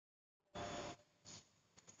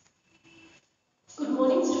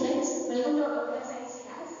computer science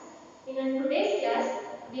class. In our today's class,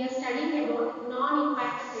 we are studying about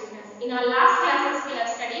non-impact printers. In our last classes, we have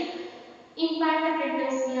studied impact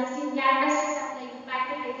printers. We have seen characteristics of the impact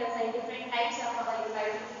printers and different types of our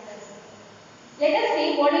impact printers. Let us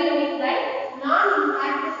see what do you mean by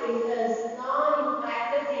non-impact printers.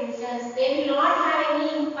 Non-impact printers, they will not have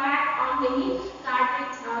any impact on any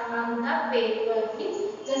cartridge or on the paper. Means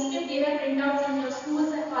just you give a printouts in your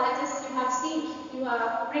schools and colleges, you have seen you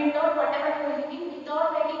print out whatever you are giving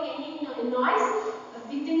without making any noise.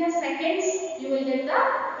 Within a seconds, you will get the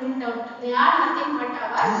printout. They are nothing but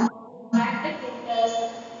our impact printers.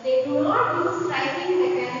 They do not use writing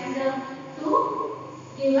mechanism to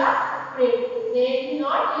give a print. They do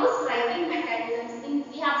not use writing mechanisms.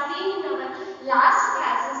 We have seen in our last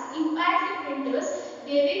classes, impact printers,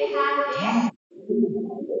 they will have a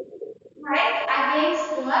write against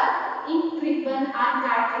your ink ribbon or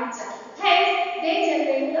cartridge. Hence, they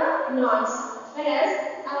generate the noise. Whereas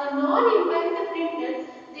our non-impact printers,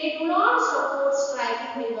 they do not support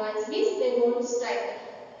striking device. Means they won't strike.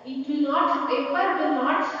 It will not, paper will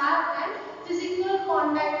not have a physical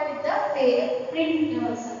contact with the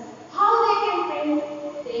printers. How they can print?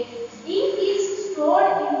 The ink is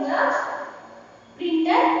stored in the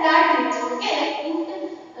printer cartridge. Okay, like ink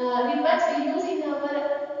ribbons we use in our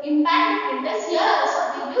impact printers. Here also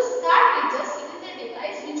we use cartridges. It is a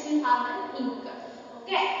device which will have an ink.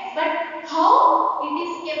 Okay, but how it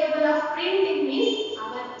is capable of printing means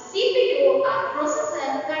our CPU, our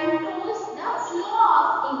processor, controls the flow of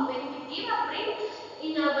ink. When we give a print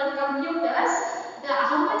in our computers,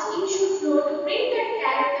 how much ink should flow to print that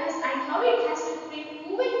characters and how it has to print,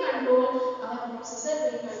 who will control? Our processor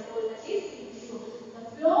will control, that is CPU. The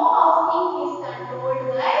flow of ink is controlled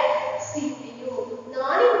by CPU.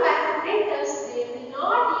 Non-impact printers, they will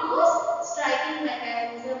not use striking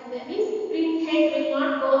mechanism. That means print head will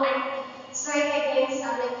not go and strike against,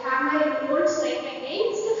 or like hammer will not strike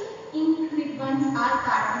against ink ribbons or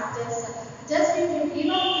cartridges. Just if you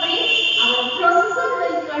give a print, our processor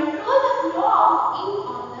will control the flow of ink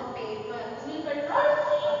on the paper. It will control,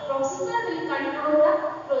 processor will control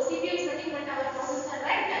the CPU is nothing but our processor,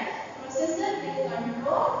 right? Processor will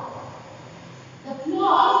control the flow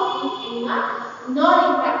of ink in the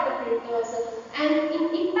non-impact printers. And in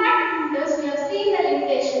impact printers, we have seen the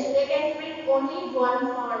limitations. They can print only one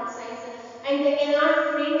font size and they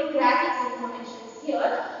cannot print graphics information.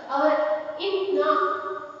 Here, our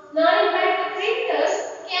non-impact printers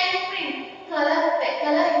can print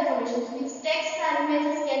color information. Means text or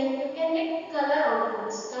images you can get color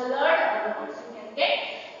outputs, colored outputs you can get,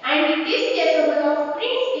 and it is capable of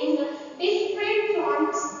printing different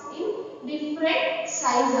fonts in different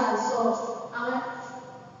size also.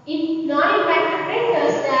 In non-impact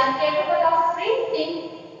printers, they are capable of printing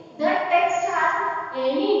the text or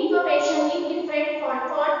any information in different font.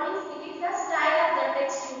 Font means it is the style of the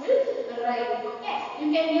text you will write. Okay, you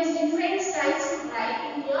can use different styles to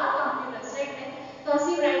write in your computers. Right? Like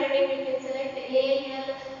cursive handwriting, you can select Arial,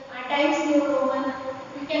 Times New Roman.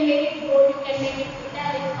 You can make it bold, you can make it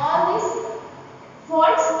italic. All these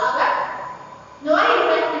fonts are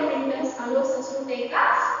non-impact printers allows us to take a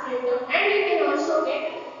printout, and you can also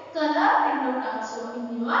get color printout also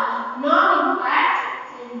in your non-impact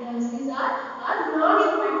printers. These are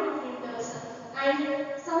non-impact printers, and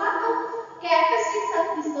some of the characteristics of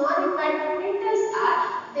these non-impact printers are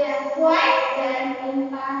they are quiet than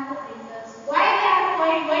impact printers. Why they are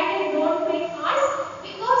quiet? Why they don't make noise?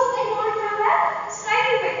 Because they don't have a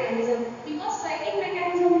striking mechanism. Because striking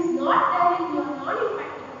mechanism is not there in your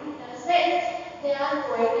non-impact printers, hence they are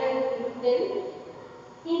quieter than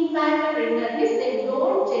impact printer. Means they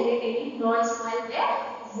don't generate any noise while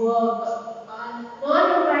they work.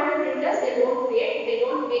 Non-impact printers, they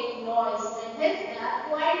don't make noise, and hence they are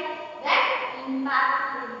quiet than impact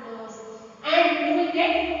printers. And you will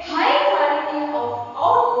get high quality of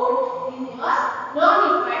output in your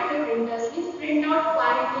non-impact printers. Means printout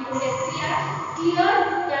quality, you can see a clear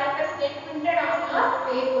characters get printed on your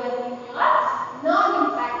paper. In your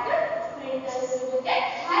non-impact printers, you will get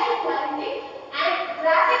high quality and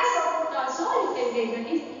graphics output also you can get. That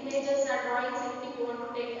is images or drawings, anything you want to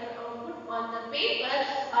take an output on the paper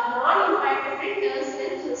or non-impact printers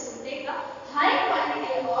helps us to take a high quality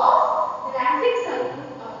of graphics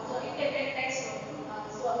output also. You can get text output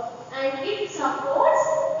also. And it supports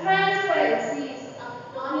transparencies.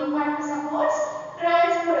 Non-impact supports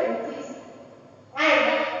transparencies. And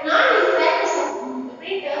non-impact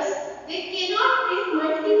printers, they cannot print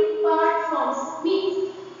multi-part forms. Means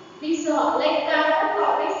we saw like carbon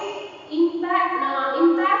copies, impact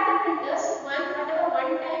printers,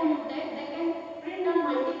 one time you type, they can print on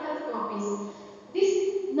multiple copies. This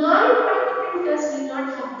non-impact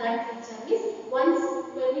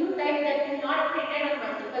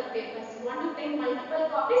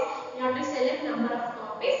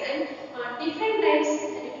different types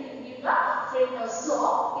it will give a printer. So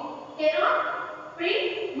it cannot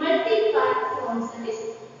print multi-part forms. That is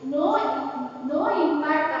no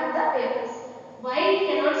impact on the papers. Why it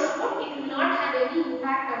cannot support? It will not have any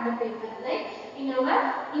impact on the paper. Like in our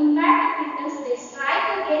impact printers, they strike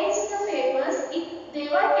against the papers if they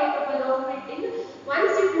were capable of printing.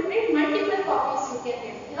 Once if you print multiple copies, you can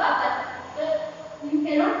get here that you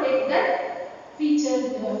cannot take that feature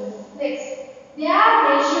here. Next, they are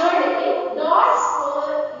measured in dots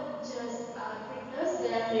per inches. Printers,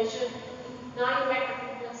 they are measured in non-impact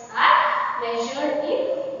printers are measured in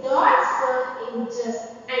dots per inches.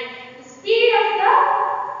 And the speed of the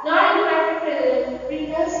non-impact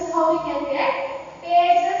printers, how we can get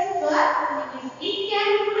pages per minute. It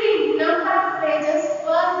can print number of pages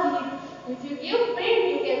per minute. If you give print,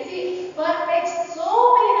 you can see per page so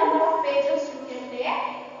many number of pages you can take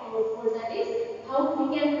output. That is how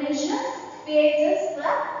we can measure pages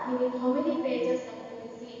per minute. How many pages that we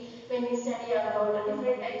will see when we study about the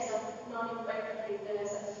different types of non-impact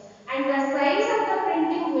printers. And the size of the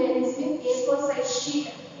printing varies with A4 size sheet.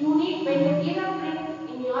 You need, when you give a print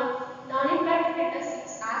in your non-impact printers, it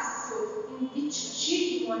asks you in which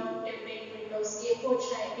sheet you want to make printers.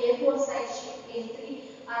 A4 size sheet, A3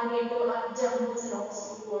 or A2 or jumbo xerox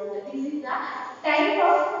you want. This is the type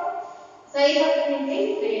of size of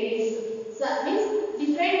printing varies. So means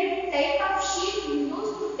different type of sheet you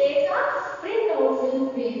use to take a print out will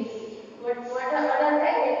vary. What are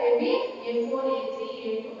they? They may be A4, A3,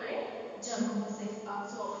 A2 and jumbo size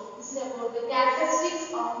also. This is about the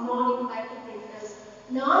characteristics of non-impact printers.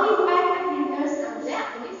 Non-impact printers ಅಂದ್ರೆ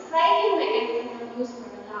ಅಲ್ಲಿ striking mechanism ಅನ್ನು use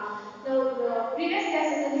ಮಾಡಲ್ಲ. ನಾವು previous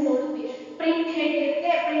classes ಅಲ್ಲಿ ನೋಡಿದ್ವಿ, print head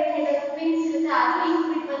ಇರುತ್ತೆ, print head pins ಇರುತ್ತೆ, ಅದು ಇಂಕ್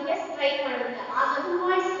ಪ್ರಿಂಟರ್ಗೆ ಸ್ಟ್ರೈಕ್ ಮಾಡುತ್ತೆ, ಆಗ ಅದು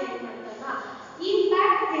ನಾಯ್ಸ್ ಕ್ರಿಯೇಟ್ ಮಾಡುತ್ತಲ್ವಾ.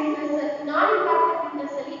 ಇಂಪ್ಯಾಕ್ಟ್ ಪ್ರಿಂಟರ್ಸ್, ನಾನ್ ಇಂಪ್ಯಾಕ್ಟ್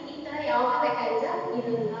ಪ್ರಿಂಟರ್ಸ್ ಅಲ್ಲಿ ಈ ತರ ಯಾವುದೇ ಮೆಕ್ಯಾನಿಸಮ್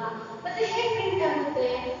ಇರಲ್ಲ. ಮತ್ತೆ ಹೇಗೆ ಪ್ರಿಂಟ್ ಆಗುತ್ತೆ?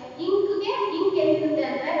 ಇಂಕ್ಗೆ ಇಂಕ್ ಎಲ್ಲಿರುತ್ತೆ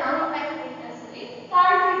ಅಂದ್ರೆ ನಾನ್ ಇಂಪ್ಯಾಕ್ಟ್ ಪ್ರಿಂಟರ್ಸ್ ಅಲ್ಲಿ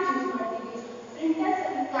ಕಾರ್ಟ್ರಿಡ್ಜ್ ಯೂಸ್ ಮಾಡ್ತೀವಿ. ಪ್ರಿಂಟರ್ಸ್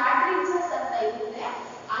ಅಲ್ಲಿ ಕಾರ್ಟ್ರಿಡ್ಜಸ್ ಅಂತ ಇರುತ್ತೆ,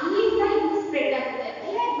 ಅಲ್ಲಿಂದ ಇಂಕ್ ಸ್ಪ್ರೆಡ್ ಆಗುತ್ತೆ.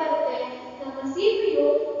 ಹೇಗೆ ಬರುತ್ತೆ? ನಮ್ಮ CPU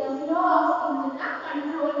the flow of ink ನ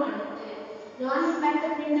ಕಂಟ್ರೋಲ್ ಮಾಡುತ್ತೆ. ನಾನ್ ಇಂಪ್ಯಾಕ್ಟ್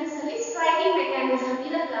ಪ್ರಿಂಟರ್ಸ್ ಅಲ್ಲಿ ಸ್ಟ್ರೈಕಿಂಗ್ ಮೆಕ್ಯಾನಿಸಮ್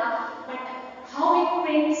ಇರಲ್ಲ, ಬಟ್ ಹೌ ಇಟ್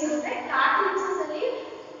ಪ್ರಿಂಟ್ಸ್ ಅಂದ್ರೆ ಕಾರ್ಟ್ರಿಡ್ಜಸ್ ಅಲ್ಲಿ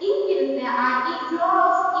ಇಂಕ್ ಇರುತ್ತೆ. ಆ ಈ ಫ್ಲೋ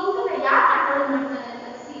ಆಫ್ ಇಂಕ್ ನ ಯಾರು ಕಂಟ್ರೋಲ್ ಮಾಡ್ತಾರೆ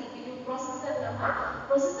ಅಂದ್ರೆ CPU ಪ್ರೊಸೆಸರ್, ನಮ್ಮ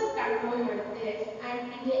ಪ್ರೊಸೆಸರ್ ಕಂಟ್ರೋಲ್ ಮಾಡುತ್ತೆ.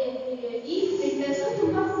 ಅಂಡ್ ಈ ಪ್ರಿಂಟರ್ಸ್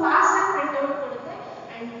ತುಂಬಾ ಫಾಸ್ಟ್ ಆಗಿ ಪ್ರಿಂಟ್ ಔಟ್ ಕೊಡುತ್ತೆ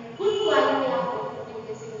and good quality of output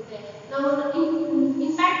ನಿಮಗೆ ಸಿಗುತ್ತೆ. ನಾವು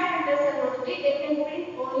ಇಂಪ್ಯಾಕ್ಟ್ ಪ್ರಿಂಟರ್ಸ್ ಅಲ್ಲಿ ನೋಡಿದ್ವಿ, they can print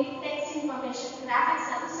only text information, graphics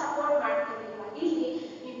ಅನ್ನು ಸಪೋರ್ಟ್ ಮಾಡ್ತಿರಲಿಲ್ಲ. ಇಲ್ಲಿ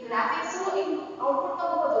ನೀವು ಗ್ರಾಫಿಕ್ಸ್ ಔಟ್ಪುಟ್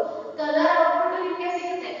ತಗೋಬಹುದು, ಕಲರ್ ಔಟ್ಪುಟ್ ನಿಮಗೆ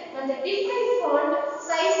ಸಿಗುತ್ತೆ, ಮತ್ತೆ ಡಿಫ್ರೆಂಟ್ ಫಾಂಟ್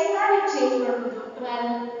ಸೈಜ್ ಕೂಡ ನೀವು ಚೇಂಜ್ ಮಾಡಬಹುದು.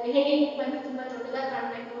 12 ಹೆಡಿಂಗ್ ಬಂದು ತುಂಬಾ ದೊಡ್ಡದಾಗಿ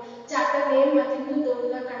ಕಾಣಬೇಕು, ಚಾಪ್ಟರ್ ನೇಮ್ ಮತ್ತೆ ಇನ್ನೂ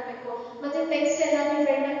ದೊಡ್ಡದಾಗಿ ಕಾಣಬೇಕು, ಮತ್ತೆ ಟೆಕ್ಸ್ಟ್ ಎಲ್ಲ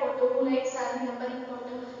ಡಿಫ್ರೆಂಟ್ ಆಗಿ ಕೊಟ್ಟು ಬುಲೆಟ್ಸ್ ಆಗಿ ನಂಬರಿಂಗ್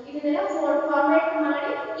ಕೊಟ್ಟು ಇದನ್ನೆಲ್ಲ ಫಾರ್ಮ್ಯಾಟ್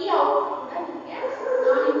ಮಾಡಿ ಈ ಔಟ್ಪುಟ್ ಕೂಡ ನಿಮಗೆ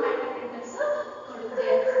ನಾನ್ ಇಂಪ್ಯಾಕ್ಟ್ ಪ್ರಿಂಟರ್ಸ್ ಕೊಡುತ್ತೆ.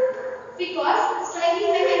 ಬಿಕಾಸ್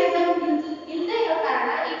ಸ್ಟ್ರೈಕಿಂಗ್ ಮೆಕ್ಯಾನಿಸಮ್ ಇಲ್ಲದೆ ಇರೋ ಕಾರಣ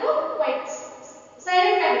ಇದು ಕ್ವೈಟ್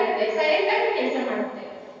ಸೈಲೆಂಟ್ ಆಗಿರುತ್ತೆ, ಸೈಲೆಂಟ್ ಆಗಿ ಕೆಲಸ ಮಾಡುತ್ತೆ.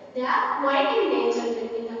 They are quiet in nature when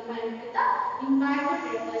we compare with the impact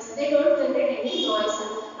printers. They don't generate any noise.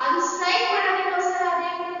 ಅದು ಸ್ಟ್ರೈಕ್ ಮಾಡೋದಕ್ಕೋಸ್ಕರ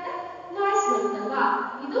ಅದೇನ್ ಮಾಡುತ್ತೆ? ನಾಯ್ಸ್ ಬರುತ್ತಲ್ವಾ.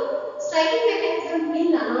 ಇದು ಸ್ಟ್ರೈಕಿಂಗ್ ಮೆಕ್ಯಾನಿಸಮ್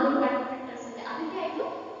ಇಲ್ಲ ನಾನ್ ಇಂಪ್ಯಾಕ್ಟ್ ಪ್ರಿಂಟರ್ಸ್ ಅಲ್ಲಿ, ಅದಕ್ಕೆ ಇದು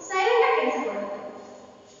ಸೈಲೆಂಟ್ ಆಗಿ ಕೆಲಸ ಮಾಡುತ್ತೆ.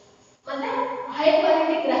 ಮತ್ತೆ ಹೈ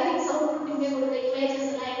ಕ್ವಾಲಿಟಿ ಗ್ರಾಫಿಕ್ಸ್ ಔಟ್ಪುಟ್ ನಿಮಗೆ ಕೊಡುತ್ತೆ. ಇಮೇಜಸ್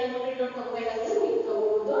ಎಲ್ಲ ಏನೋ ಪ್ರಿಂಟ್ ಔಟ್ ತಗೋಬೇಕಾದ್ರೆ ನೀವು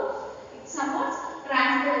ತಗೋಬಹುದು. It supports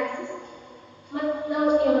transparency. ಮತ್ತೆ ನಾವು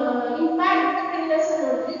ಇಂಪ್ಯಾಕ್ಟ್ ಪ್ರಿಂಟರ್ಸ್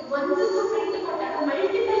ನೋಡಿದ್ವಿ, ಒಂದು ಪ್ರಿಂಟ್ ಕೊಟ್ಟಾಗ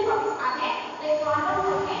ಮಲ್ಟಿಪಲ್ ಕಾಪೀಸ್, ಅದೇ ಲೈಕ್ ಕಾರ್ಬನ್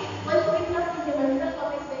ಕಾಪಿ ಒಂದು ಪ್ರಿಂಟ್ ಔಟ್ ನಿಮಗೆ ಮಲ್ಟಿಪಲ್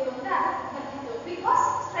ಕಾಪೀಸ್ ಬೇಕು ಅಂದ್ರೆ ಬರ್ತಿತ್ತು. ಬಿಕಾಸ್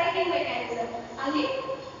ಸ್ಟ್ರೈಕಿಂಗ್ ಮೆಕ್ಯಾನಿಸಮ್ ಅಲ್ಲಿ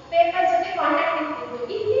ಪೇಪರ್ ಜೊತೆ ಕಾಂಟ್ಯಾಕ್ಟ್ ಇರ್ತಿತ್ತು.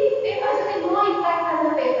 ಇಲ್ಲಿ ಪೇಪರ್ ಜೊತೆ no impact on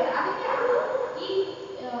the paper, ಅದಕ್ಕೆ ಅದು ಈ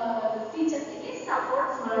ಫೀಚರ್ಸ್ ಗೆ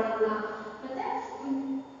ಸಪೋರ್ಟ್ ಮಾಡಲ್ಲ. ಮತ್ತೆ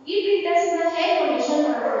ಈ ಪ್ರಿಂಟರ್ಸ್ ನ ಹೇಗೆ ಮೆಷರ್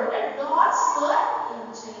ಮಾಡೋದು ಅಂದ್ರೆ dots per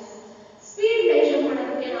inches. Speed measure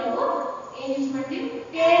ಮಾಡೋದಕ್ಕೆ ನಾವು ಏನ್ ಯೂಸ್ ಮಾಡ್ತೀವಿ?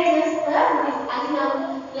 Pages per minute. ಅಲ್ಲಿ ನಾವು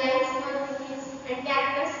lines per minute and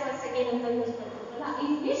characters per second ಅಂತ ಯೂಸ್ ಮಾಡ್ತೀವಲ್ಲ,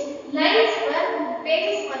 ಇಲ್ಲಿ lines per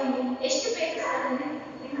pages per minute, ಎಷ್ಟು ಪೇಜಸ್ ಪರ್ ಮಿನಿಟ್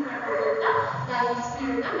ಪ್ರಿಂಟ್ ಮಾಡಬಹುದು ಅಂತ ನಾವು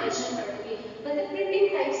ಸ್ಪೀಡ್ ನ ಮೆಷರ್ ಮಾಡ್ತೀವಿ. ಮತ್ತೆ ಪ್ರಿಂಟಿಂಗ್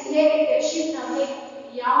ಟೈಪ್ಸ್ ಹೇಗೆ ಶೀಟ್ ನಾವು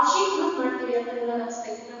ಯಾವ ಶೀಟ್ ಯೂಸ್ ಮಾಡ್ತೀವಿ ಅನ್ನೋದನ್ನ ನಾವು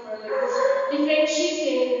ಸ್ಪೆಸಿಫೈ ಮಾಡಬೇಕು. ಡಿಫರೆಂಟ್ ಶೀಟ್ಸ್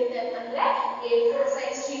ಏನಿರುತ್ತೆ ಅಂತಂದ್ರೆ A4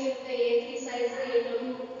 ಸೈಜ್ ಶೀಟ್ ಇರುತ್ತೆ, A3 ಸೈಜ್, A2.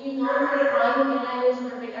 ನೀವು ನಾರ್ಮಲಿ ಡ್ರಾಯಿಂಗ್ ಎಲ್ಲ ಯೂಸ್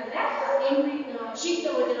ಮಾಡ್ಬೇಕಾದ್ರೆ ಏನ್ ಶೀಟ್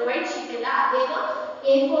ತಗೋತೀರೋ ವೈಟ್ ಶೀಟ್ ಎಲ್ಲ ಅದೇನೋ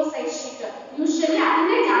A4 ಸೈಜ್ ಶೀಟ್, ಯೂಶಲಿ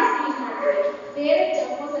ಅದನ್ನೇ ಜಾಸ್ತಿ ಯೂಸ್ ಮಾಡ್ತೀವಿ. ಬೇರೆ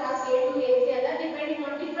ಜಂಬೋ xerox A2 A3 ಎಲ್ಲ ಡಿಪೆಂಡಿಂಗ್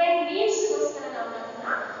ಆನ್ ಡಿಫರೆಂಟ್ ನೀಡ್ಸ್ ಗೋಸ್ಕರ ನಾವು ಅದನ್ನ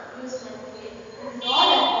ಯೂಸ್ ಮಾಡ್ತೀವಿ.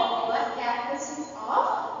 All about your characteristics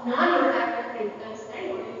of non impact printers and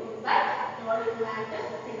what you mean by non impact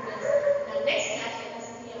printers. The next class let us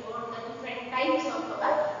see about the different types of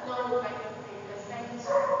our non-olfactory